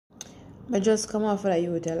I just come off of the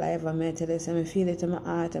youth live and I tell you, I feel it in my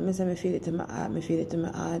heart. I say I feel it in my heart. I feel it in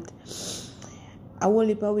my heart. I won't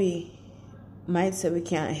leap away. Might say we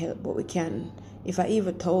can't help, but we can. If I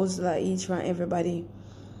even $1,000 each from everybody,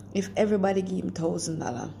 if everybody give him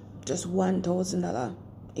 $1,000, just $1,000,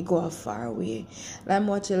 it go far away. Like I'm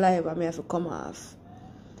watching live and I have to come off.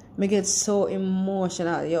 I get so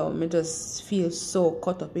emotional, yo. I just feel so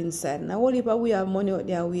caught up inside. And I won't leap away. We have money out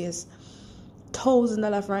there ways.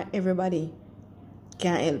 $1,000 from everybody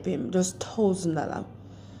can't help him. Just $1,000.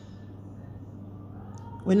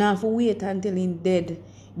 We not have to wait until he's dead.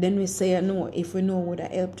 Then we say no if we know would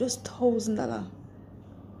have helped. Just $1,000.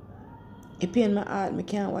 It pain my heart. I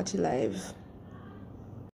can't watch it live.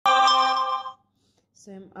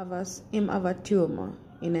 So him have a tumor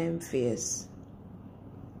in his face.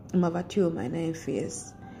 Him have a tumor in his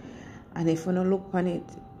face. And if you don't look on it,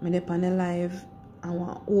 I dey on the live. I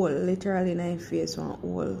want hole, literally in my face, one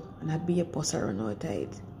hole, and I be a pus around out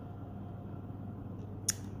it.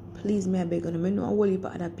 Please, me I beg you, I know a whole heap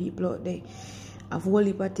of other people out there. I've a whole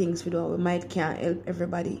heap of things we do. We might can't help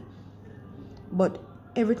everybody, but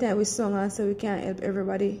every time we sing and say we can't help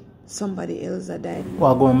everybody, somebody else that died.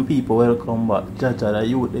 Well, going people, welcome back. Jaja, the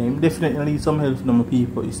youth, definitely need some help from my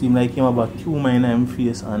people. It seems like him about tumor in his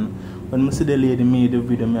face, and when I see the lady made the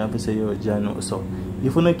video, I have to say, yo, Jano. So,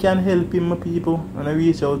 if you can help him, my people, and I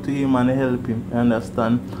reach out to him and help him, you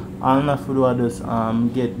understand? All I have to do is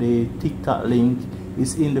get the TikTok link.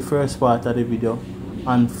 It's in the first part of the video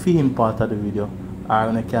and film part of the video. Or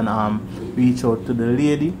I can reach out to the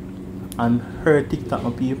lady and her TikTok, my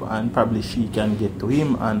people, and probably she can get to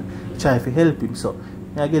him and try to help him. So,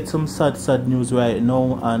 I get some sad news right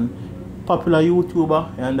now, and popular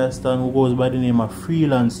YouTuber, you understand, who goes by the name of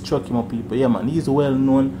Freelance, chucky, my people. Yeah, man, he's well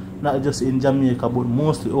known not just in Jamaica but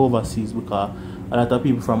mostly overseas, because a lot of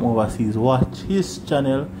people from overseas watch his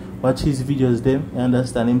channel, watch his videos them, you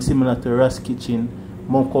understand. Him similar to Ras Kitchen,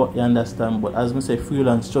 Moko, you understand. But as I say,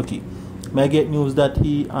 Freelance chucky, I get news that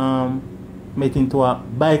he met into a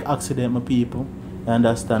bike accident, my people, you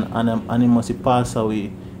understand, and he must pass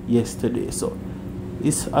away yesterday. So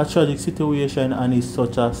it's a tragic situation and it's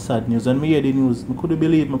such a sad news. And me hear the news, I couldn't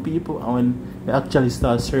believe my people, and when they actually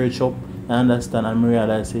start search up, I understand, and I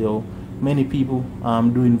realize, yo, many people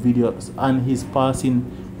doing videos and his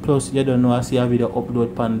passing. Plus, you don't know, I see a video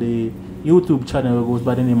upload on the YouTube channel that goes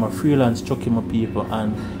by the name of Freelance chucky, my people,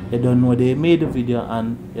 and you don't know they made the video,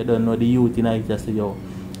 and you don't know the youth in it just say, yo,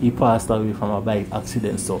 he passed away from a bike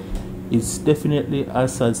accident. So it's definitely a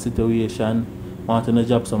sad situation. I want to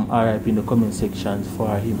drop some RIP in the comment sections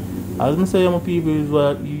for him. As I say, my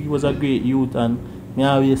people, he was a great youth, and me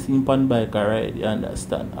always see him on bike alright, you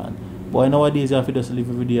understand. And but nowadays you have to just live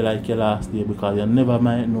every day like your last day, because you never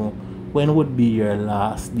might know when would be your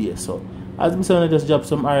last day. So as I say, I just drop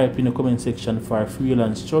some RIP in the comment section for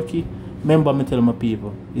Freelance chucky. Remember, me tell my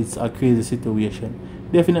people, it's a crazy situation.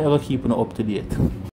 Definitely keep up to date.